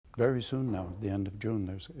very soon now, at the end of June,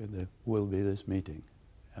 there will be this meeting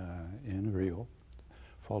in Rio,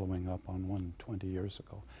 following up on one 20 years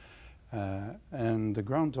ago. And the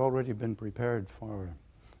ground's already been prepared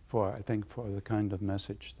I think, for the kind of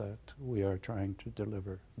message that we are trying to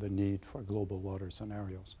deliver, the need for global water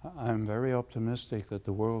scenarios. I'm very optimistic that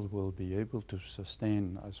the world will be able to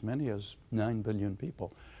sustain as many as 9 billion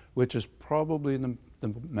people, which is probably the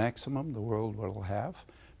maximum the world will have,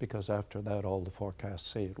 because after that all the forecasts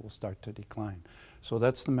say it will start to decline. So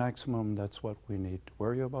that's the maximum, that's what we need to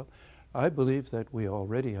worry about. I believe that we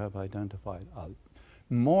already have identified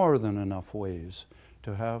more than enough ways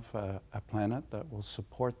to have a planet that will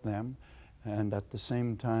support them, and at the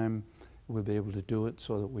same time we'll be able to do it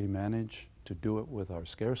so that we manage to do it with our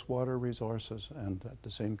scarce water resources and at the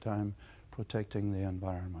same time protecting the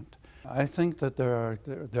environment. I think that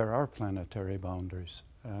there are planetary boundaries.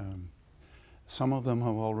 Some of them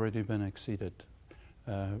have already been exceeded.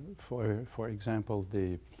 For example,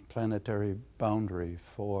 the planetary boundary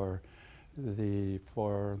for the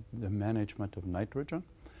management of nitrogen,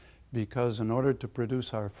 because in order to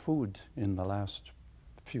produce our food in the last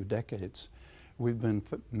few decades, we've been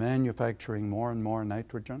manufacturing more and more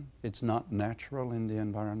nitrogen. It's not natural in the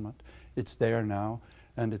environment. It's there now,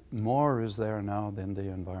 and more is there now than the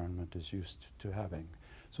environment is used to having.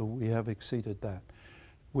 So we have exceeded that.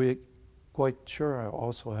 We quite sure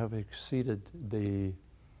also have exceeded the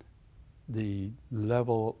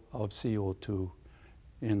level of CO2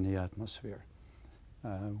 in the atmosphere.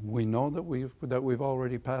 We know that we've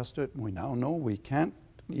already passed it. We now know we can't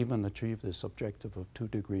even achieve this objective of 2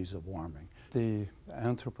 degrees of warming. The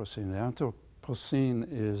Anthropocene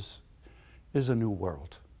is a new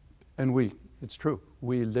world. And it's true,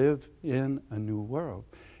 we live in a new world.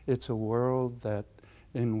 It's a world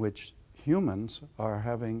in which humans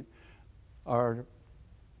are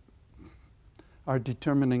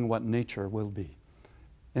determining what nature will be.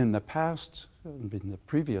 In the past, in the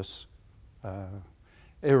previous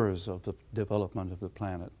eras of the development of the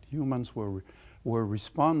planet, humans were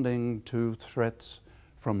responding to threats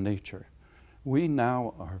from nature. We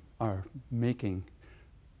now are making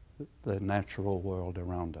the natural world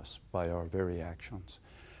around us by our very actions.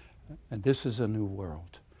 And this is a new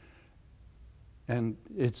world. And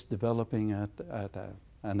it's developing at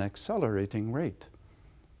an accelerating rate.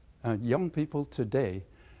 Young people today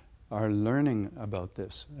are learning about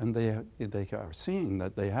this, and they are seeing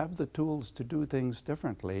that they have the tools to do things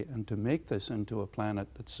differently and to make this into a planet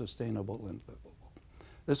that's sustainable and livable.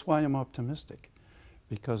 That's why I'm optimistic,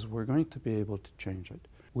 because we're going to be able to change it.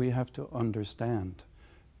 We have to understand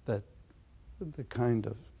that the kind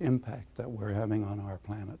of impact that we're having on our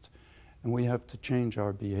planet, and we have to change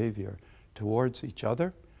our behavior towards each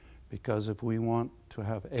other, because if we want to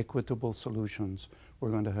have equitable solutions, we're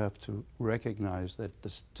going to have to recognize that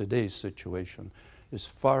today's situation is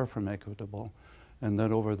far from equitable, and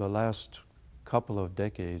that over the last couple of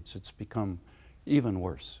decades it's become even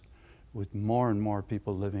worse, with more and more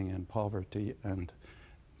people living in poverty and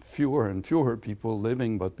fewer people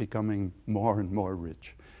living but becoming more and more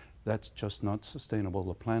rich. That's just not sustainable.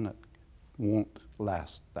 The planet won't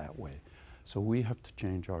last that way. So we have to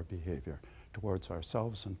change our behavior towards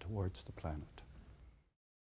ourselves and towards the planet.